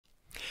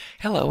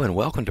Hello and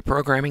welcome to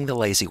Programming the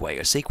Lazy Way,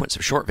 a sequence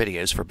of short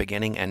videos for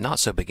beginning and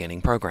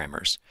not-so-beginning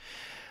programmers.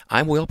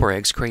 I'm Will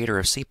Briggs, creator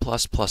of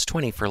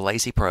C++20 for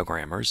Lazy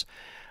Programmers,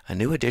 a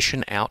new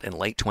edition out in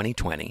late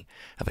 2020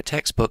 of a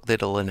textbook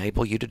that'll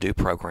enable you to do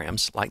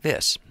programs like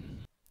this.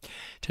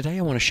 Today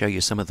I want to show you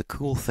some of the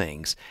cool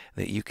things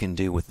that you can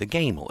do with the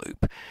game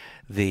loop.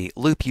 The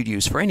loop you'd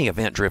use for any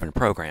event-driven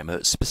program,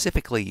 but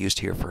specifically used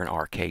here for an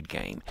arcade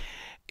game.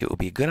 It would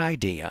be a good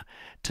idea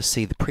to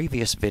see the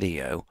previous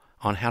video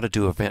on how to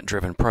do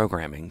event-driven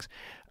programming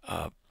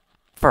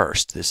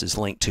first. This is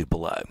linked to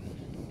below.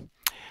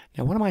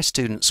 Now, one of my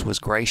students was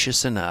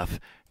gracious enough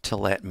to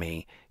let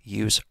me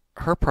use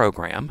her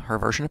program, her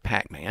version of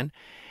Pac-Man.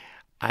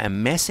 I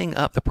am messing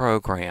up the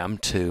program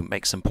to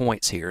make some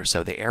points here,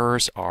 so the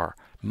errors are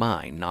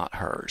mine, not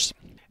hers.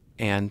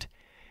 And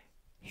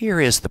here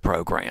is the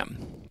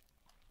program.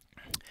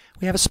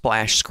 We have a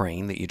splash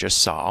screen that you just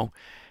saw,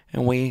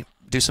 and we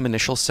do some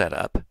initial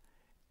setup.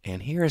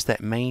 And here is that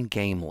main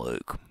game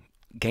loop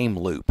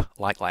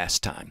like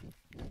last time.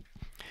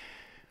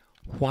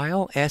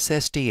 While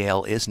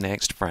SSDL is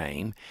next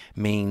frame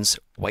means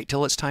wait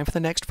till it's time for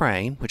the next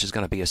frame, which is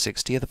going to be a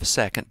 60th of a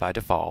second by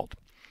default.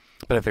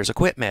 But if there's a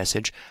quit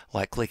message,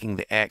 like clicking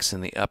the X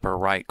in the upper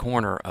right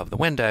corner of the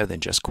window,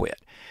 then just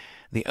quit.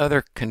 The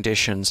other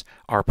conditions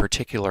are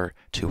particular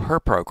to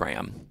her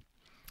program.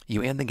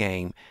 You end the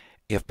game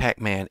if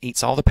Pac-Man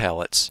eats all the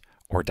pellets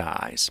or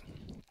dies.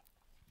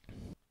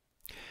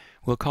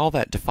 We'll call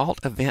that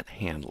default event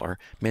handler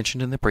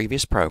mentioned in the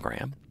previous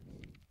program.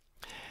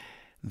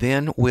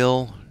 Then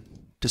we'll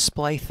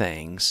display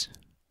things.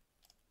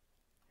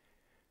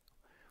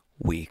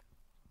 We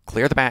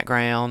clear the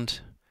background,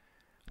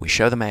 we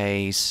show the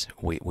maze,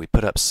 we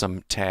put up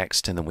some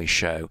text, and then we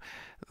show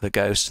the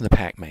ghost and the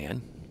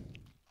Pac-Man.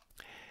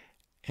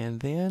 And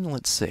then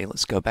let's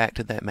go back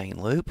to that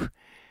main loop.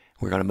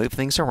 We're going to move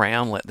things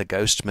around, let the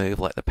ghost move,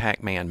 let the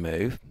Pac-Man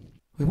move.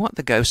 We want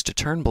the ghost to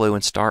turn blue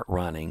and start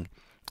running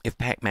if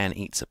Pac-Man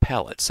eats a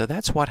pellet. So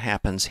that's what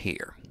happens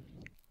here.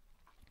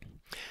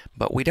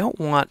 But we don't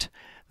want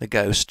the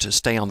ghost to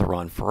stay on the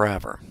run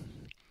forever.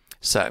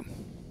 So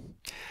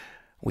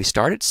we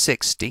start at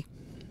 60.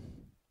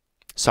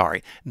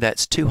 Sorry,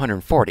 that's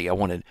 240. I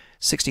wanted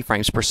 60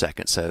 frames per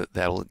second, so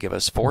that'll give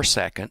us 4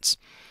 seconds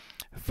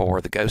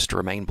for the ghost to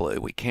remain blue.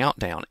 We count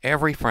down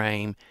every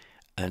frame,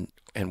 and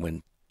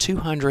when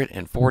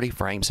 240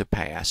 frames have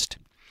passed,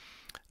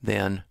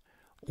 then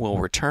we'll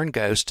return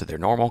ghosts to their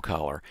normal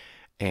color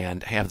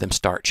and have them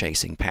start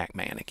chasing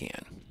Pac-Man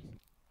again.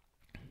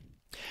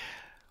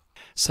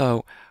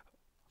 So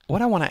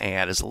what I want to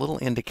add is a little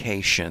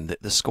indication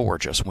that the score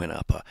just went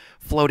up, a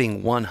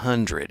floating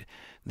 100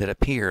 that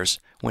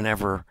appears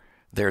whenever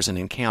there's an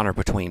encounter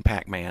between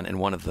Pac-Man and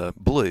one of the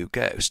blue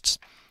ghosts.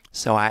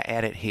 So I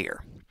add it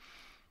here.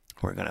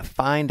 We're going to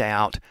find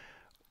out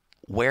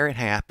where it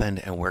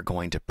happened, and we're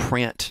going to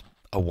print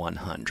a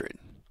 100.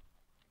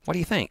 What do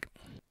you think?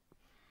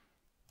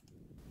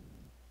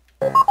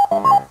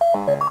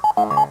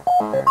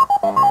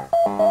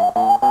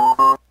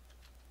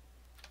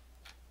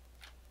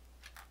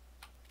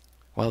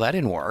 Well, that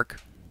didn't work.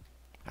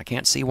 I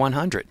can't see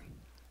 100.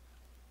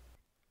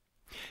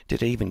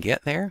 Did it even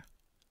get there?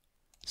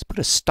 Let's put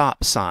a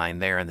stop sign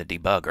there in the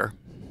debugger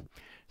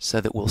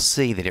so that we'll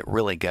see that it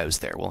really goes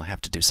there. We'll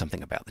have to do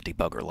something about the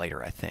debugger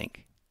later, I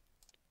think.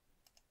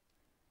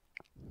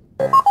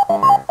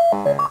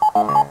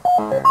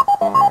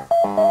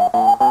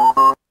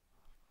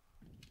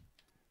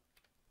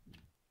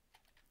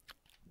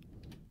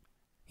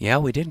 Yeah,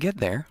 we did get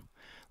there.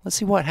 Let's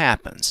see what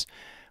happens.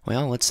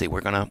 Well, let's see. We're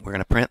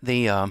gonna print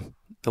the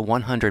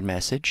 100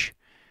 message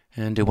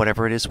and do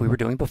whatever it is we were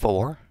doing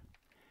before.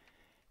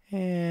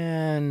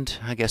 And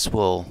I guess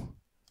we'll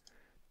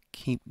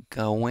keep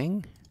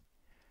going.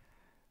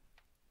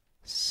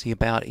 See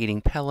about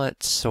eating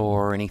pellets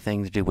or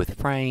anything to do with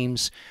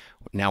frames.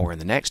 Now we're in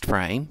the next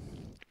frame.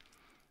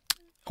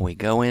 We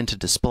go in to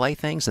display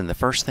things, and the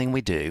first thing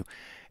we do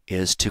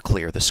is to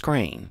clear the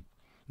screen.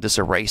 This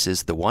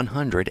erases the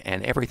 100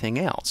 and everything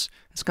else.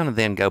 It's going to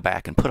then go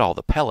back and put all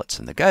the pellets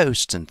and the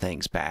ghosts and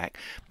things back,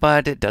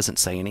 but it doesn't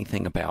say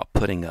anything about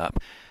putting up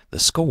the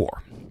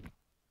score.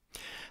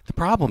 The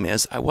problem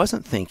is I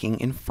wasn't thinking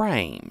in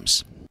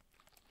frames.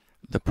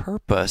 The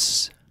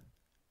purpose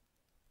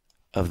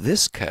of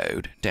this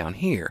code down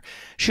here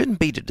shouldn't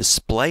be to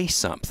display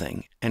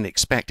something and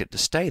expect it to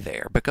stay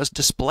there, because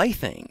display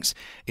things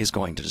is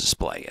going to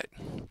display it.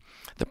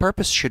 The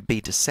purpose should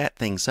be to set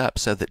things up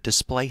so that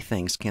display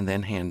things can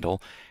then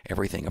handle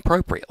everything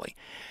appropriately.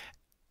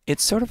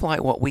 It's sort of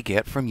like what we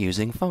get from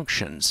using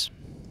functions.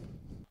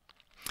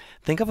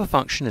 Think of a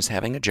function as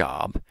having a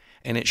job,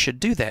 and it should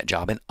do that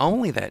job and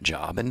only that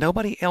job, and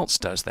nobody else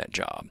does that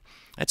job.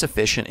 That's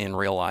efficient in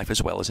real life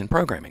as well as in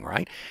programming,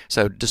 right?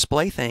 So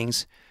display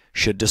things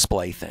should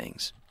display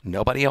things.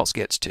 Nobody else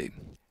gets to.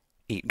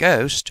 Eat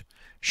ghost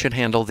should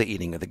handle the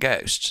eating of the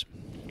ghosts.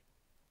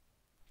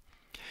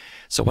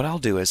 So what I'll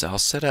do is I'll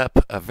set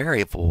up a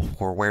variable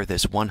for where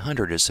this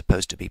 100 is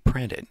supposed to be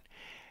printed.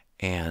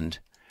 And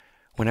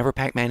Whenever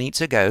Pac-Man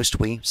eats a ghost,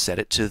 we set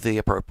it to the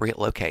appropriate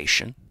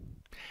location,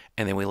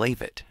 and then we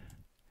leave it.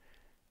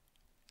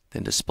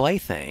 Then Display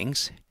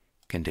Things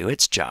can do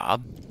its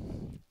job,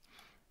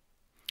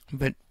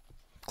 but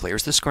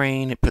clears the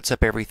screen. It puts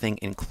up everything,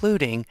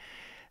 including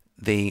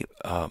the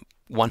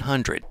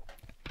 100.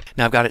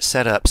 Now I've got it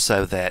set up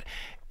so that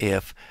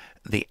if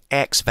the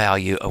X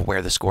value of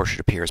where the score should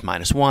appear is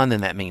 -1,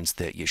 then that means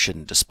that you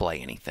shouldn't display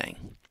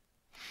anything.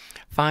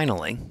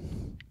 Finally,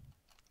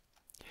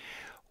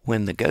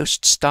 when the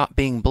ghosts stop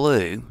being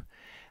blue,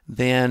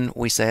 then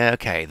we say,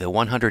 okay, the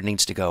 100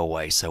 needs to go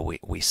away, so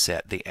we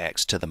set the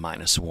X to the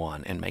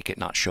 -1 and make it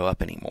not show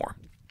up anymore.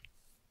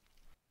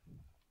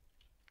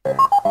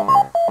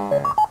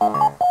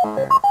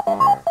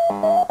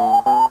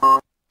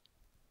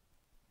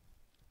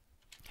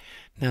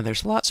 Now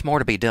there's lots more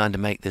to be done to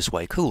make this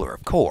way cooler,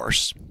 of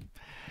course,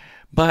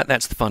 but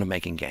that's the fun of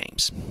making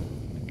games.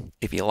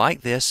 If you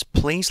like this,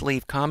 please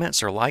leave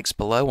comments or likes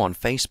below on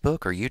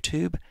Facebook or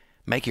YouTube.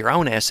 Make your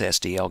own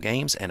SSDL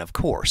games, and of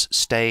course,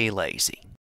 stay lazy.